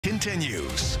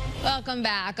continues. Welcome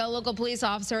back. A local police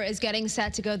officer is getting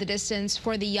set to go the distance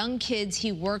for the young kids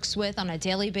he works with on a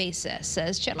daily basis.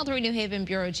 As Channel 3 New Haven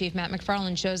Bureau Chief Matt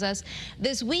McFarland shows us,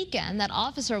 this weekend that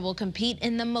officer will compete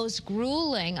in the most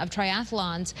grueling of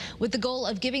triathlons with the goal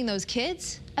of giving those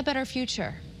kids a better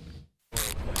future.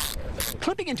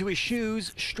 Clipping into his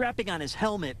shoes, strapping on his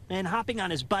helmet, and hopping on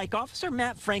his bike, Officer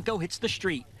Matt Franco hits the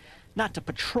street. Not to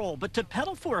patrol, but to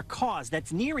pedal for a cause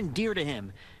that's near and dear to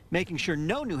him, making sure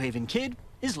no New Haven kid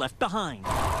is left behind.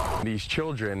 These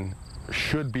children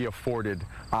should be afforded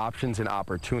options and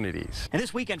opportunities. And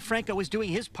this weekend, Franco is doing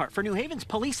his part for New Haven's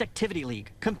Police Activity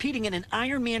League, competing in an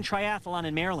IronMan triathlon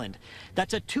in Maryland.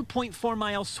 That's a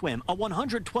 2.4-mile swim, a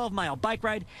 112-mile bike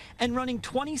ride, and running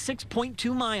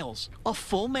 26.2 miles, a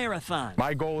full marathon.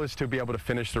 My goal is to be able to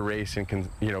finish the race and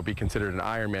be considered an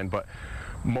Ironman, but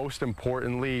most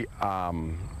importantly,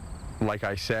 like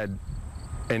I said,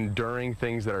 enduring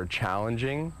things that are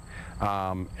challenging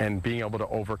and being able to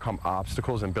overcome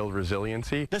obstacles and build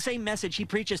resiliency. The same message he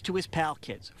preaches to his PAL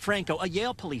kids. Franco, a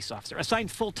Yale police officer assigned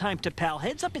full-time to PAL,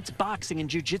 heads up its boxing and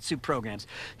jiu-jitsu programs.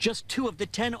 Just 2 of the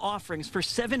 10 offerings for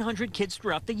 700 kids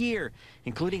throughout the year,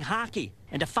 including hockey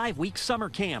and a 5-week summer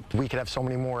camp. We could have so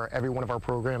many more every one of our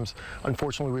programs.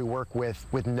 Unfortunately, we work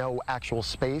with no actual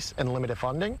space and limited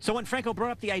funding. So when Franco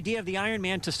brought up the idea of the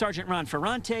Ironman to Sergeant Ron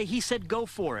Ferrante, he said go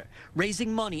for it,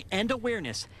 raising money and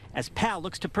awareness as PAL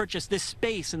looks to purchase this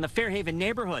space in the Fairhaven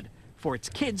neighborhood for its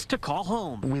kids to call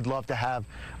home. We'd love to have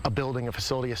a building, a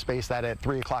facility, a space that at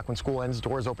 3 o'clock when school ends,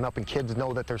 doors open up and kids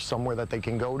know that there's somewhere that they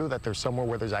can go to, that there's somewhere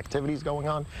where there's activities going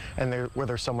on, and where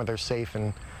there's somewhere they're safe,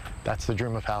 and that's the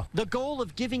dream of PAL. The goal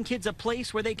of giving kids a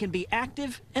place where they can be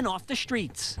active and off the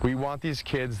streets. We want these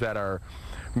kids that are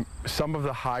some of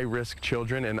the high-risk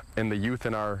children and the youth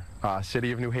in our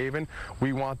city of New Haven.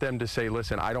 We want them to say,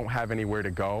 listen, I don't have anywhere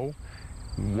to go.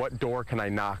 What door can I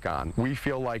knock on? We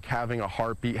feel like having a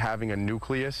heartbeat, having a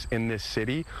nucleus in this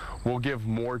city will give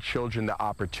more children the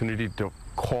opportunity to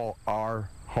call our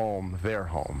home their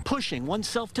home. Pushing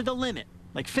oneself to the limit,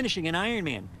 like finishing an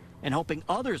Ironman, and hoping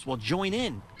others will join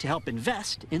in to help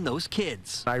invest in those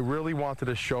kids. I really wanted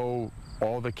to show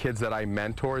all the kids that I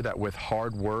mentor that with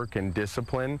hard work and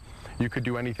discipline, you could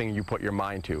do anything you put your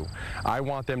mind to. I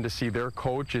want them to see their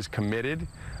coach is committed,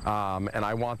 and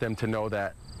I want them to know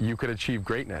that you could achieve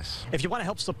greatness. If you want to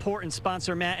help support and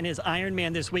sponsor Matt and his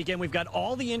Ironman this weekend, we've got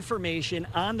all the information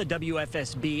on the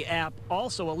WFSB app.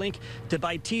 Also a link to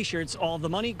buy t-shirts, all the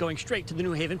money going straight to the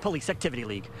New Haven Police Activity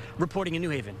League. Reporting in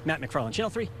New Haven, Matt McFarland, Channel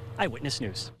 3 Eyewitness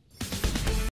News.